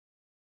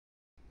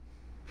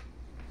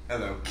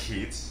Hello,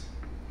 kids.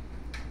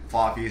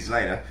 5 years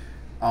later,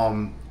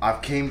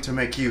 I've came to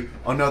make you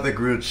another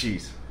grilled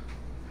cheese.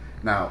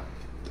 Now,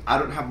 I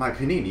don't have my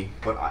panini,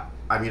 but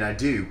I mean I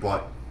do,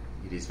 but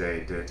it is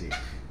very dirty.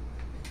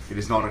 It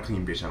is not a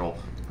clean dish at all.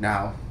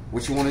 Now,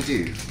 what you want to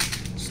do,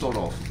 start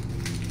off,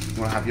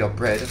 you want to have your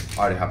bread.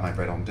 I already have my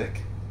bread on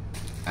deck,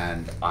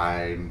 and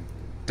I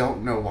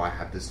don't know why I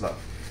have this low.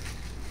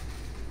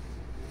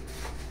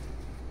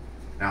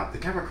 Now, the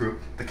camera crew,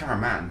 the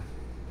cameraman,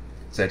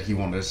 said he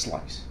wanted a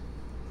slice.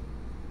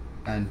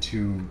 And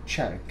to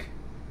check,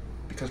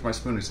 because my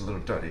spoon is a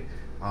little dirty,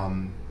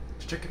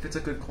 to check if it's a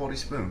good quality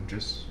spoon,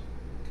 just...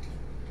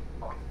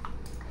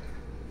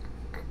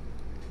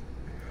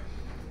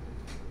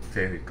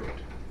 Very good.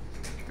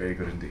 Very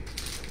good indeed.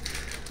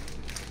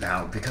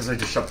 Now, because I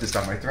just shoved this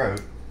down my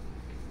throat,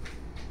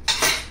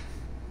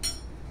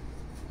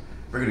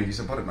 we're gonna use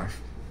a butter knife.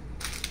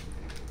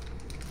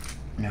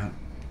 Now,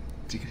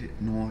 to get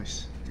it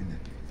nice in there,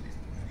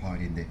 hide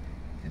in there,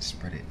 and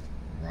spread it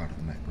right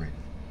on that bread.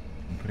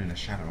 And put in a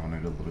shadow on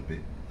it a little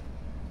bit.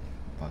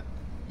 But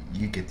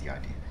you get the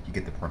idea. You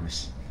get the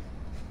premise.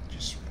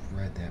 Just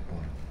spread that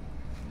butter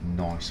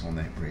nice on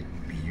that bread.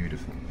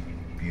 Beautiful.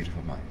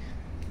 Beautiful, mate.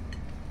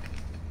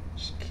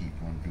 Just keep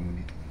on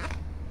doing it.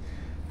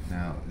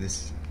 Now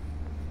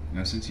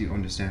since you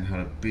understand how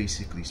to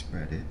basically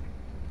spread it,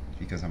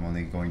 because I'm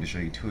only going to show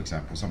you 2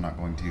 examples, I'm not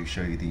going to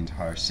show you the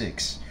entire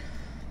 6,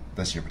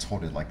 unless you're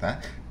told it like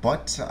that.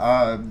 But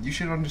you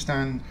should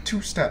understand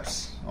 2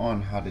 steps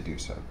on how to do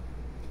so.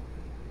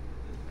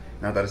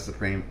 Now that is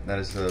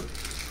the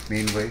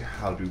main way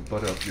how to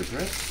butter up your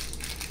bread.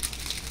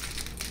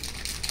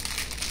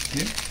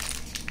 Here,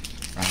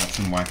 I have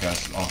some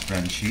whack-ass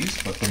off-brand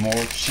cheese, but the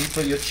more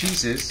cheaper your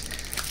cheese is,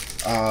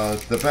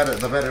 the better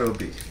it'll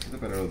be. The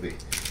better it'll be.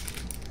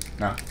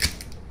 Now,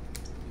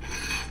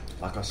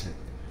 like I said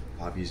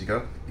 5 years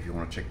ago, if you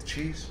want to check the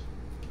cheese,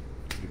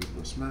 give it a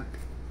little smack.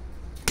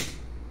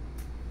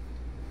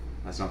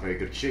 That's not very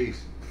good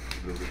cheese.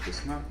 A little bit of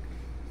smack.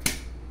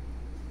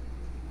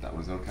 That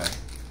one's okay.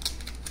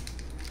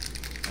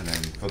 And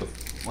then for the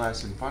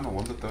last and final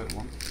one, the third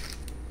one.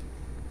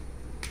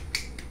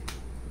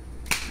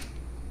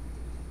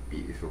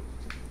 Beautiful.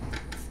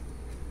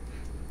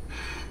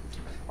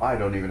 I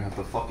don't even have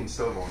the fucking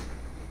stove on.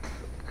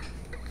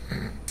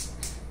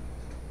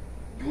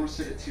 You want to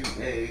set it to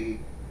a,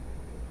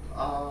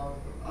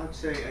 I'd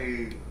say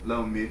a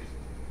low mid.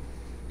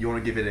 You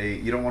want to give it a,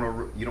 you don't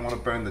want to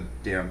burn the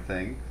damn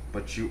thing,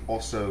 but you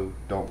also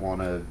don't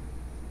want to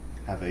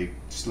have a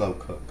slow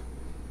cook.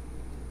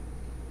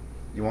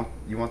 You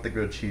want the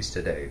grilled cheese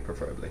today,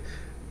 preferably.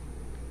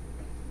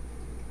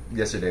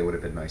 Yesterday would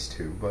have been nice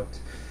too, but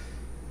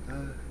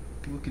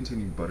we'll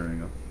continue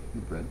buttering up the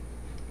bread,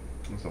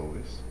 as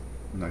always,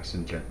 nice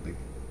and gently.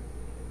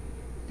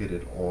 Get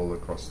it all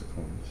across the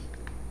corners.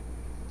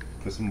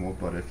 Put some more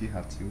butter if you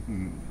have to.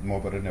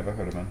 More butter never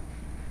hurt a man.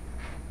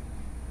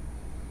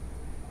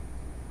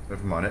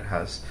 Never mind, it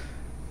has.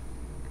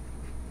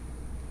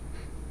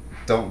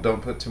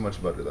 Don't put too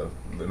much butter though.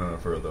 No,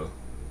 for real though.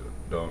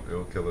 Don't.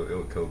 It'll kill a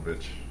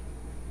bitch.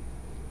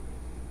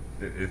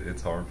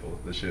 It's harmful.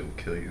 This shit will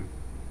kill you.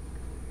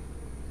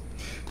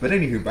 But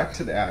anywho, back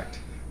to the act.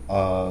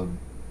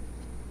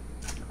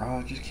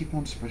 Just keep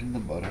on spreading the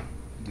butter.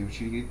 Do what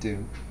you need to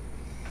do.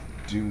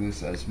 Do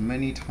this as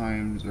many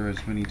times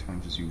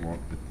as you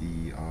want with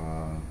the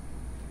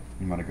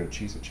amount of good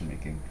cheese that you're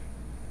making,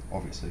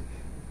 obviously.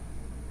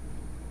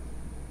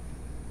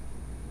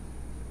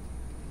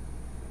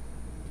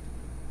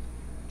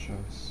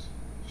 Just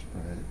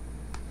spread it.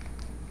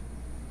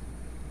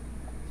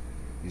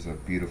 These are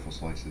beautiful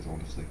slices,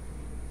 honestly.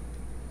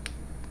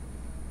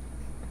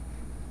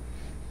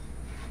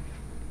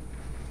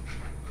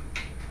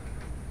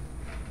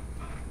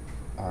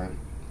 Alright.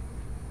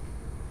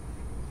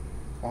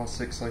 All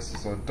 6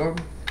 slices are done.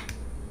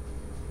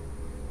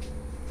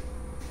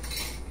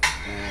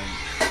 And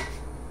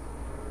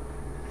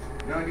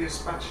now I need a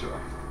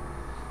spatula.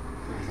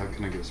 How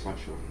can I get a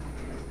spatula?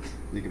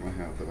 Let me get my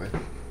hair out of the way.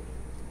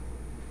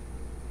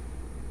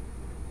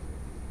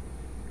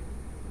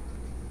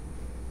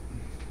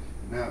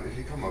 Now, if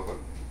you come over,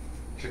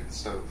 check the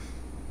stove.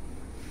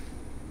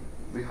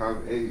 We have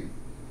a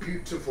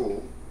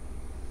beautiful,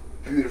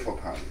 beautiful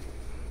pan.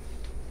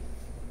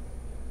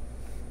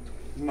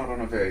 Not on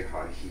a very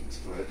high heat,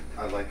 but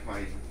I like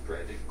my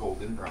bread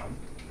golden brown,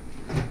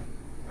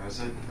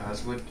 as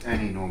would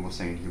any normal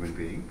sane human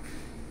being.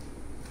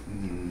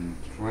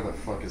 Where the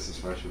fuck is the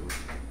spatula?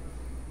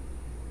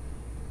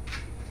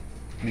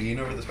 Do you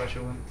know where the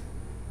spatula went?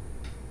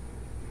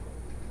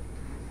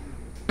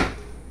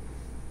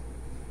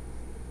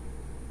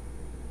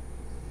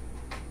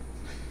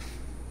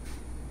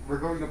 We're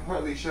going to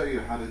partly show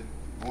you how to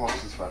wash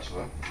the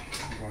spatula.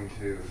 I'm going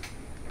to,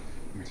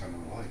 let me turn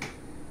on the light.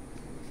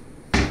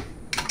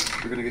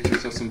 You're going to get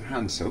yourself some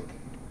hand soap.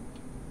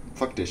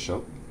 Fuck dish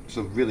soap.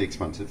 So really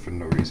expensive for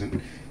no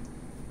reason.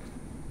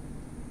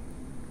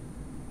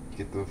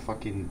 Get the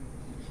fucking,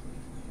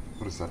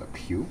 what is that, a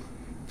pube?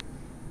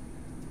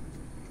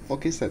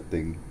 Fuck is that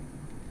thing?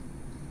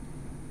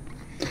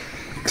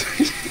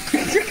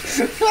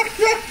 And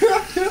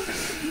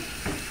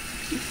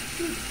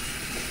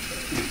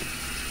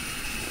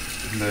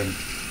then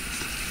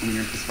when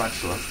you're with the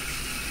spatula,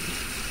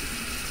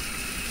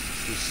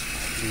 just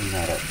clean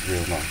that up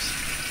real nice.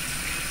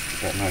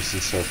 Get that nice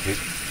and soapy.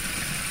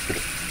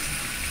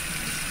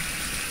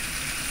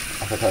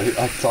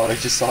 I thought I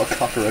just saw a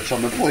cockroach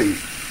on the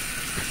plate.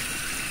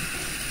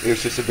 It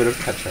was just a bit of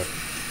ketchup.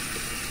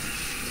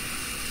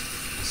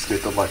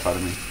 Scared the life out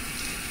of me.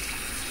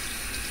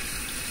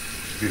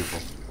 Beautiful.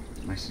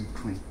 Nice and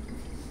clean.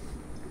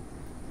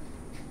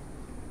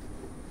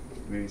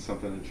 Maybe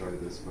something to try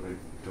this, but I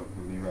don't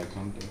have any right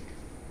on deck.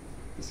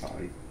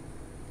 Decide.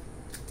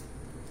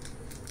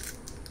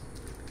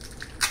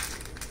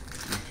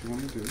 What you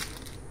want to do?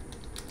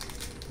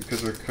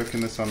 Because we're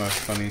cooking this on a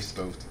funny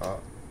stove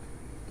top.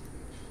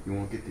 You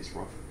won't get this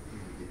rough. You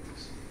won't get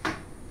this.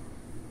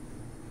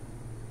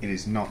 It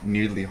is not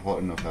nearly hot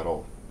enough at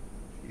all.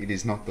 It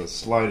is not the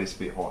slightest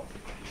bit hot.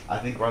 I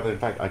think rather, in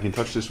fact, I can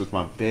touch this with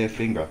my bare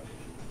finger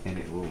and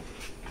it will.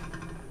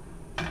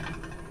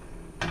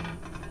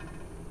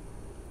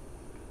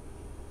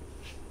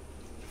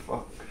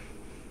 Fuck.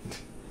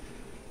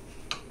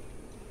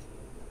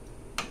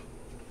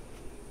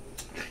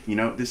 You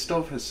know, this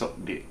stove has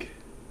sucked dick.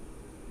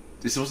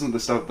 This wasn't the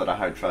stove that I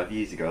had 5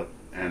 years ago,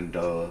 and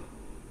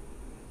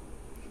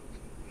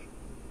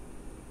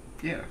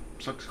yeah,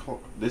 sucks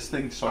cock. This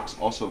thing sucks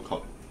also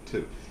cock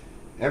too.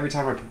 Every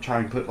time I try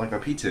and put like a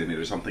pizza in it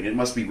or something, it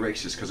must be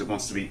racist because it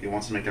wants to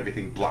make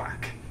everything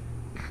black.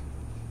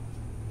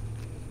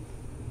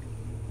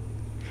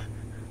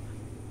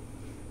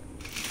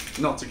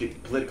 Not to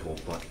get political,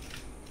 but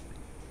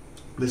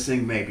this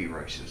thing may be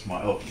racist,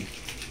 my opinion.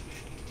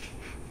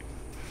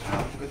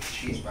 I'll put the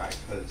cheese back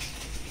because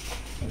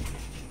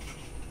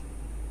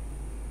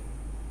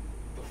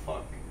the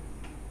fuck.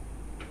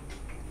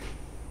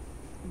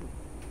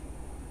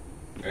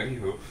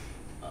 Anywho.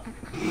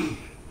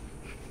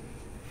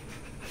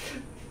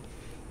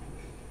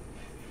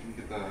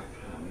 Get that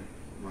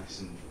nice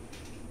and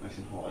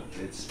hot.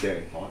 It's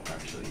very hot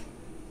actually.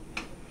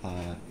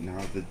 Now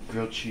the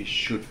grilled cheese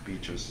should be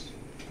just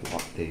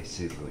what they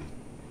sizzling.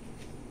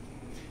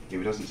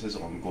 If it doesn't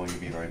sizzle, I'm going to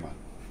be very mad.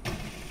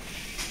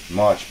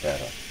 Much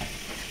better.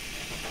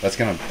 That's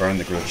gonna burn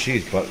the grilled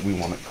cheese, but we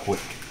want it quick.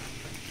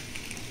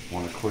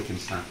 Want it quick and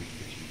snappy.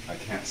 I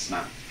can't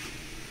snap.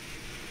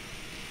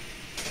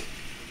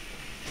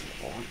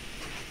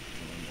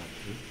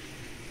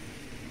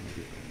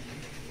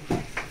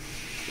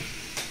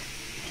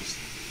 Just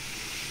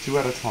 2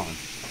 at a time.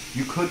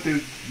 You could do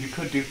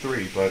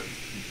 3, but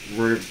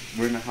we're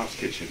in a house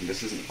kitchen.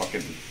 This isn't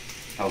fucking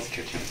Hell's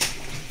Kitchen.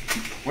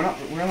 We're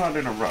not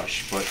in a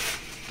rush, but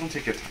don't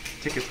take your time.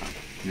 Take your time.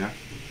 Yeah.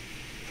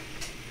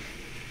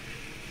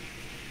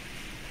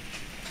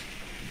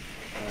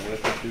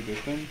 Let that do the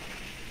thing.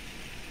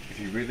 If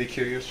you're really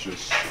curious,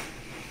 just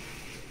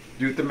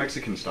do it the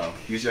Mexican style.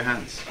 Use your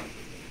hands.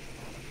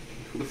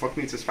 Who the fuck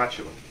needs a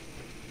spatula?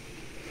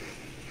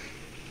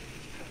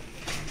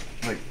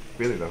 Like,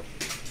 really though.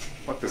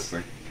 Fuck this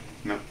thing.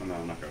 No, I'm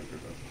not gonna do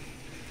that.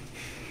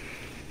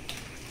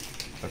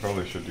 I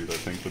probably should do that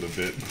thing for the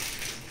bit.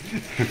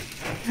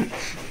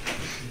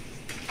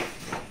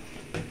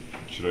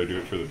 Should I do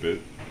it for the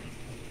bit?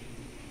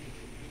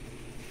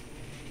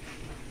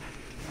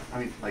 I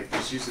mean, like,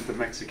 just use it the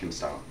Mexican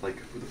style. Like,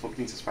 who the fuck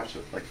needs a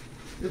spatula? Like,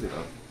 really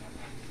though.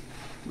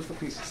 Who the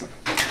fuck needs a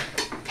spatula?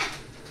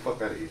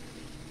 Fuck out of here.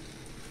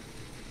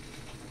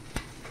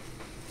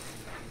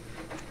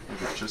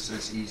 It's just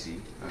as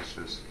easy as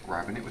just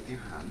grabbing it with your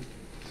hand.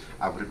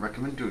 I wouldn't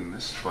recommend doing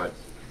this, but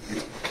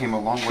it came a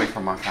long way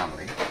from my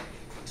family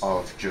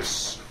of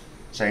just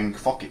saying,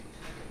 fuck it.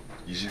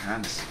 Use your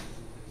hands.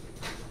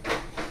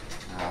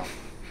 Now,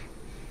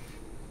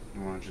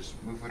 you want to just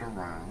move it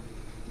around,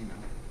 you know.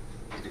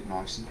 Get it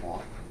nice and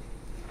hot.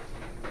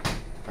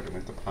 If I can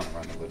move the pan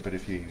around a little bit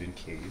if you even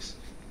case.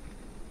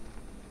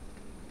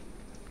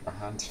 My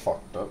hand's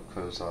fucked up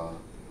because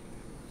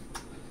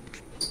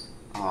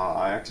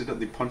I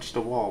accidentally punched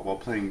a wall while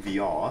playing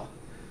VR.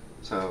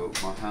 So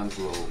my hand's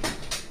a little,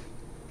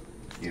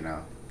 you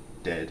know,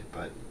 dead,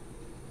 but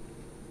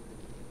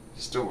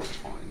still works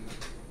fine.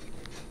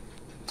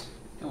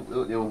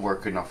 It'll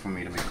work enough for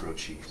me to make grilled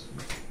cheese.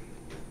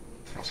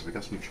 Also, we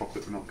got some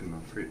chocolate milk in the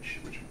fridge,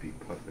 which would be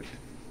perfect.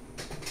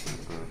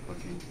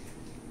 Fucking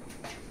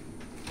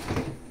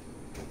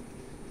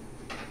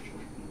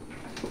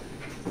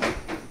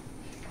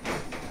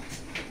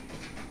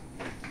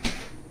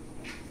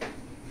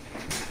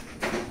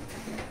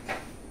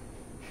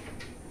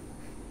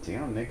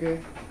damn,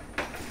 nigga.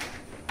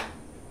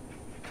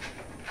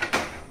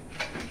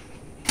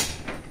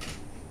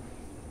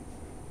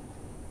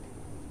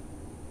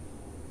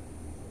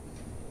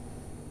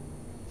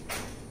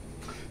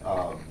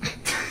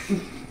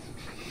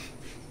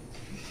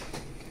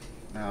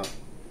 Now,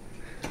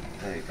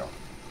 there you go.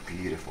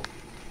 Beautiful.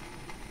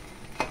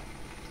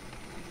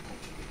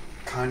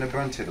 Kind of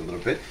burnt it a little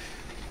bit.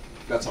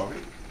 That's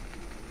alright.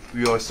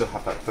 We always still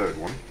have that third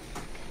one.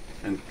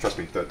 And trust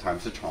me, third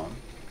time's the charm.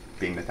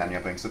 Being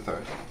Nathaniel Banks the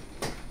third.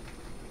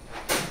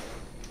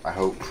 I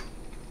hope.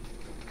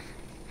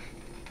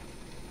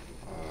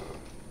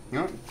 You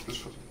know what?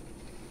 This was...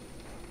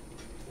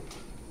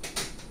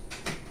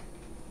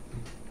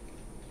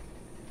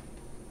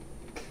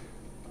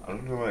 I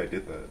don't know why I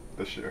did that.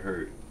 That shit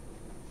hurt.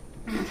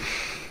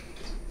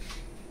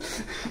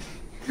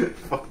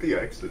 Fuck the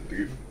accent,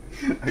 dude.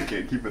 I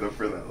can't keep it up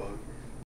for that long.